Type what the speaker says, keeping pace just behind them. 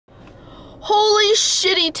Holy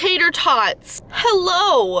shitty tater tots.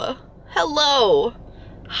 Hello. Hello.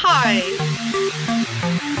 Hi.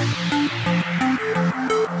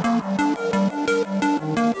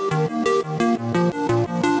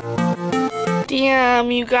 Damn,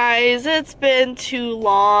 you guys, it's been too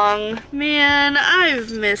long. Man,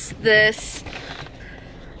 I've missed this.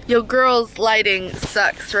 Yo, girl's lighting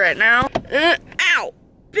sucks right now. Ow,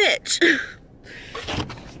 bitch.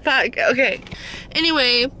 Fuck, okay.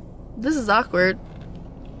 Anyway, this is awkward.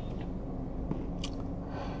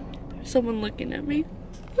 There's someone looking at me.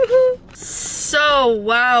 So,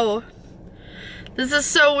 wow. This is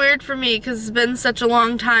so weird for me because it's been such a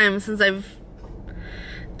long time since I've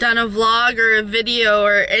done a vlog or a video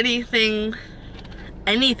or anything.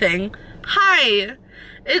 Hi,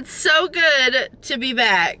 it's so good to be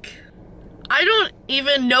back. I don't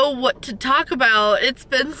even know what to talk about. It's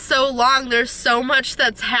been so long. There's so much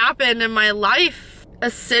that's happened in my life.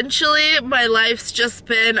 Essentially, my life's just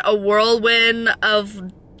been a whirlwind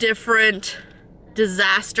of different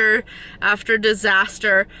disaster after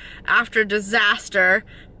disaster after disaster,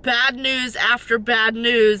 bad news after bad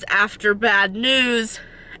news after bad news,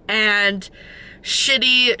 and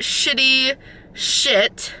shitty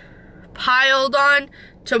shit piled on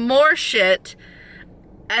to more shit,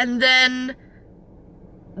 and then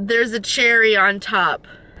there's a cherry on top.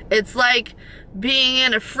 It's like being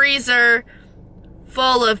in a freezer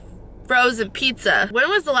full of frozen pizza. When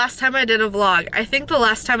was the last time I did a vlog? I think the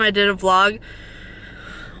last time I did a vlog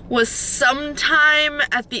was sometime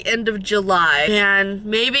at the end of July, and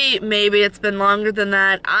maybe it's been longer than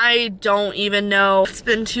that. I don't even know. It's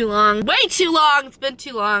been too long. Way too long. It's been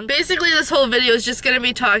too long. Basically, this whole video is just gonna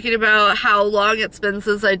be talking about how long it's been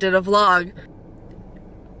since I did a vlog.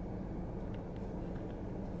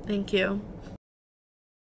 Thank you.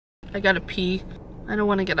 I gotta pee. I don't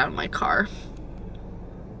want to get out of my car.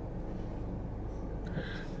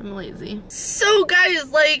 I'm lazy. So guys,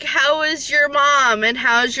 like, how is your mom and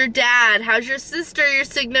how's your dad? How's your sister, your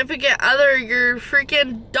significant other, your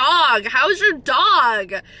freaking dog? How's your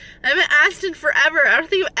dog? I haven't asked in forever. I don't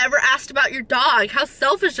think I've ever asked about your dog. How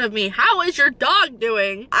selfish of me. How is your dog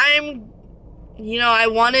doing? I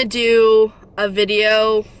want to do a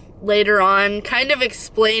video later on kind of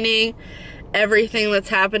explaining everything that's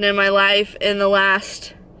happened in my life in the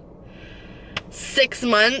last 6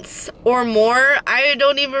 months or more. I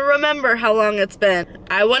don't even remember how long it's been.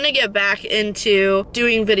 I want to get back into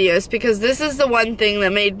doing videos because this is the one thing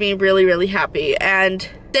that made me really, really happy. And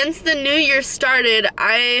since the new year started,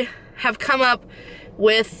 I have come up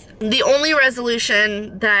with the only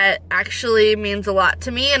resolution that actually means a lot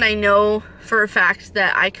to me, and I know for a fact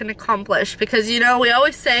that I can accomplish, because we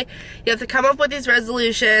always say you have to come up with these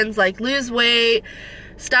resolutions like lose weight,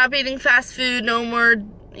 stop eating fast food, no more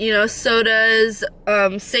sodas,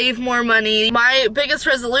 save more money. My biggest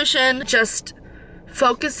resolution, just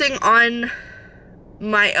focusing on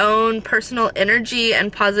my own personal energy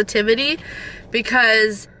and positivity,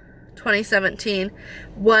 because 2017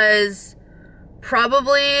 was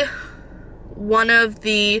probably one of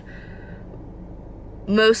the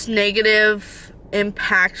most negative,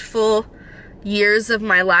 impactful years of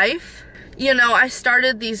my life. I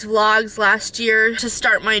started these vlogs last year to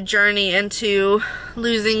start my journey into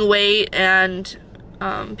losing weight, and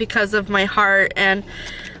because of my heart and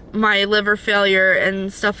my liver failure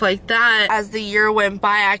and stuff like that. As the year went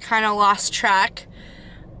by, I kind of lost track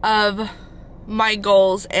of my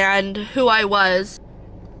goals and who I was.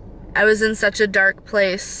 I was in such a dark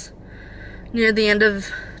place near the end of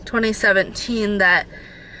 2017 that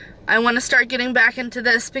I want to start getting back into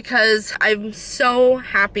this because I'm so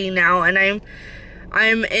happy now, and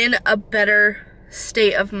I'm in a better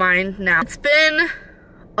state of mind now. It's been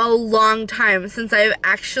a long time since I've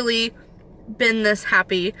actually been this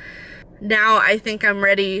happy. Now I think I'm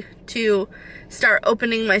ready to start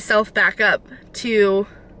opening myself back up to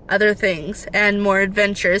other things and more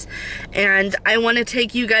adventures, and I want to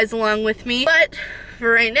take you guys along with me. But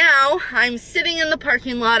for right now, I'm sitting in the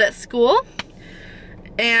parking lot at school,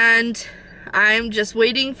 and I'm just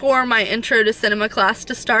waiting for my intro to cinema class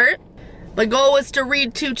to start. My goal was to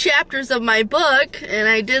read 2 chapters of my book, and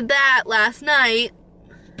I did that last night.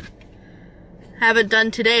 Haven't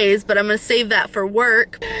done today's, but I'm gonna save that for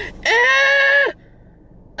work.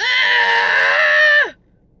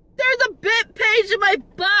 There's a bit page in my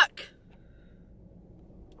book.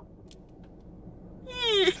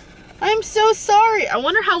 I'm so sorry. I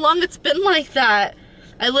wonder how long it's been like that.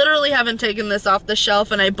 I literally haven't taken this off the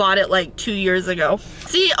shelf, and I bought it like 2 years ago.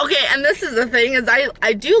 See, okay, and this is the thing, is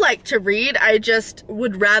I do like to read. I just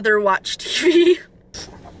would rather watch TV.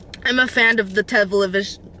 I'm a fan of the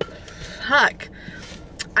television. Fuck.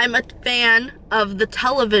 I'm a fan of the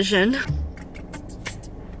television.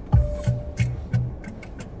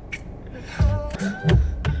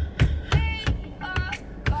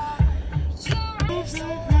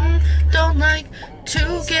 Don't like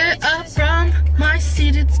to get up from my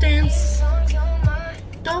seated stance.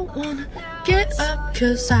 Don't wanna get up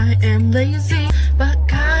cause I am lazy, but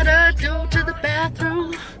gotta go to the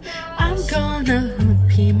bathroom. I'm gonna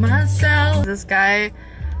pee myself. This guy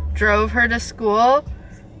drove her to school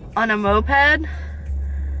on a moped and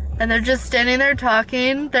they're just standing there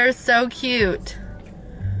talking. They're so cute.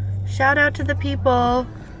 Shout out to the people.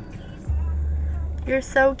 You're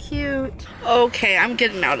so cute. Okay, I'm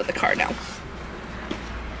getting out of the car now.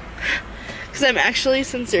 Because I'm actually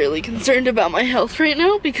sincerely concerned about my health right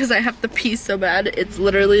now because I have to pee so bad. It's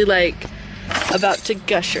literally like about to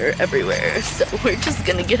gusher everywhere. So we're just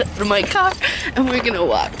gonna get out of my car and we're gonna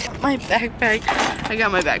walk. My backpack. I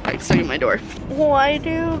got my backpack stuck in my door. Why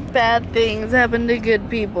do bad things happen to good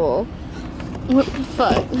people? What the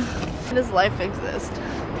fuck? Why does life exist?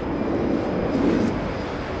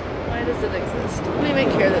 Why does it exist? I don't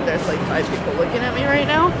even care that there's like 5 people looking at me right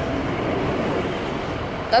now.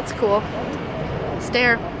 That's cool.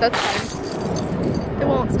 Stare. That's fine. It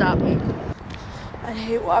won't stop me. I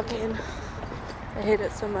hate walking. I hate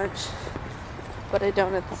it so much. But I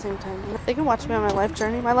don't at the same time. They can watch me on my life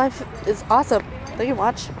journey. My life is awesome. They can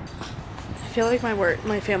watch. I feel like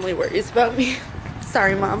my family worries about me.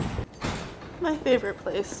 Sorry, Mom. My favorite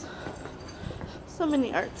place. So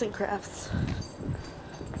many arts and crafts.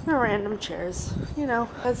 Or random chairs. You know,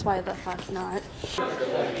 that's why the fuck not.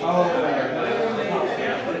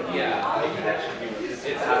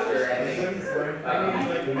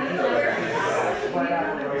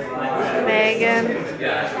 Megan.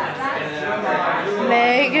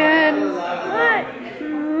 Megan. What?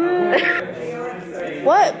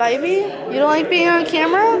 What, baby? You don't like being on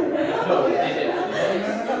camera?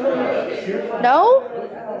 No?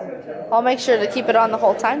 I'll make sure to keep it on the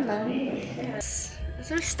whole time then. Is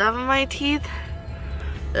there stuff in my teeth?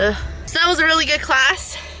 Ugh. So that was a really good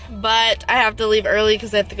class, but I have to leave early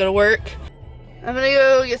because I have to go to work. I'm gonna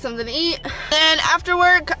go get something to eat. Then after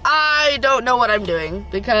work, I don't know what I'm doing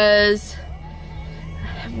because I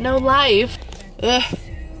have no life. Ugh.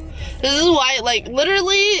 This is why, like,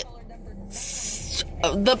 literally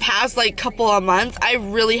the past, like, couple of months, I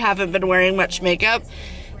really haven't been wearing much makeup.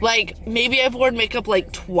 Like, maybe I've worn makeup,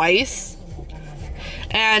 like, twice.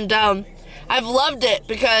 And, I've loved it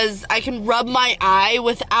because I can rub my eye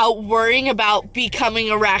without worrying about becoming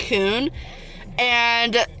a raccoon.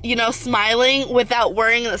 And, you know, smiling without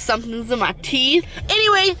worrying that something's in my teeth.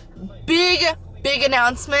 Anyway, big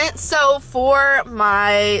announcement. So for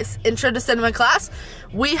my intro to cinema class,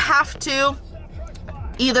 we have to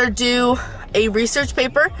either do a research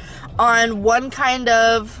paper on one kind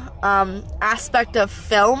of aspect of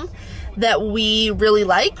film that we really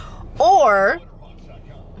like, or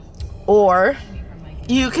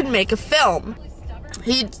you can make a film.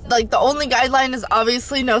 The only guideline is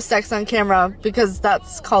obviously no sex on camera because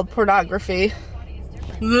that's called pornography.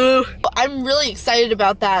 I'm really excited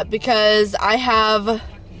about that because I have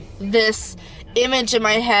this image in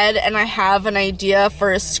my head and I have an idea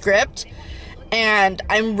for a script and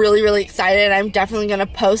I'm really excited. I'm definitely gonna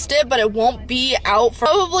post it, but it won't be out for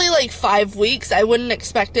probably like 5 weeks. I wouldn't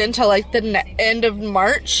expect it until like the end of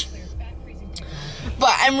March.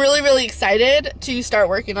 But I'm really excited to start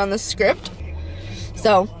working on this script.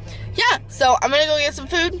 So, yeah. So, I'm gonna go get some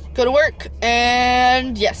food, go to work,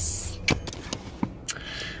 and yes.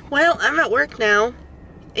 Well, I'm at work now,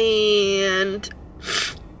 and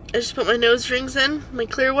I just put my nose rings in, my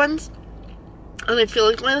clear ones, and I feel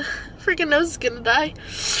like my freaking nose is gonna die.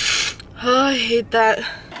 Oh, I hate that.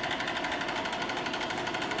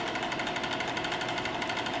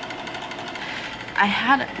 I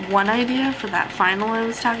had one idea for that final I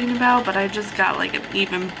was talking about, but I just got like an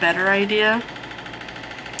even better idea.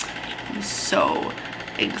 I'm so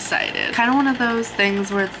excited. Kind of one of those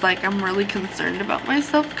things where it's like I'm really concerned about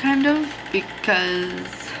myself, kind of,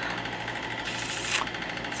 because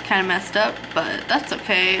it's kind of messed up, but that's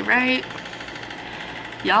okay, right?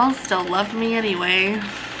 Y'all still love me anyway.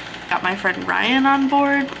 Got my friend Ryan on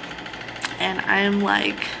board, and I'm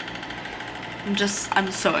like,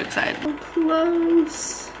 I'm so excited. So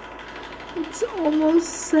close. It's almost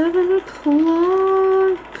 7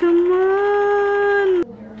 o'clock. Come on.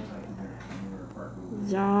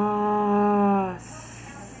 Yes.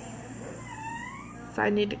 I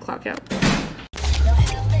need to clock out.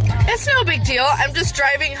 It's no big deal. I'm just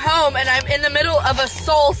driving home and I'm in the middle of a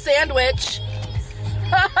soul sandwich.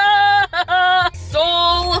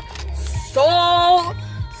 Soul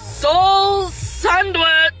sandwich.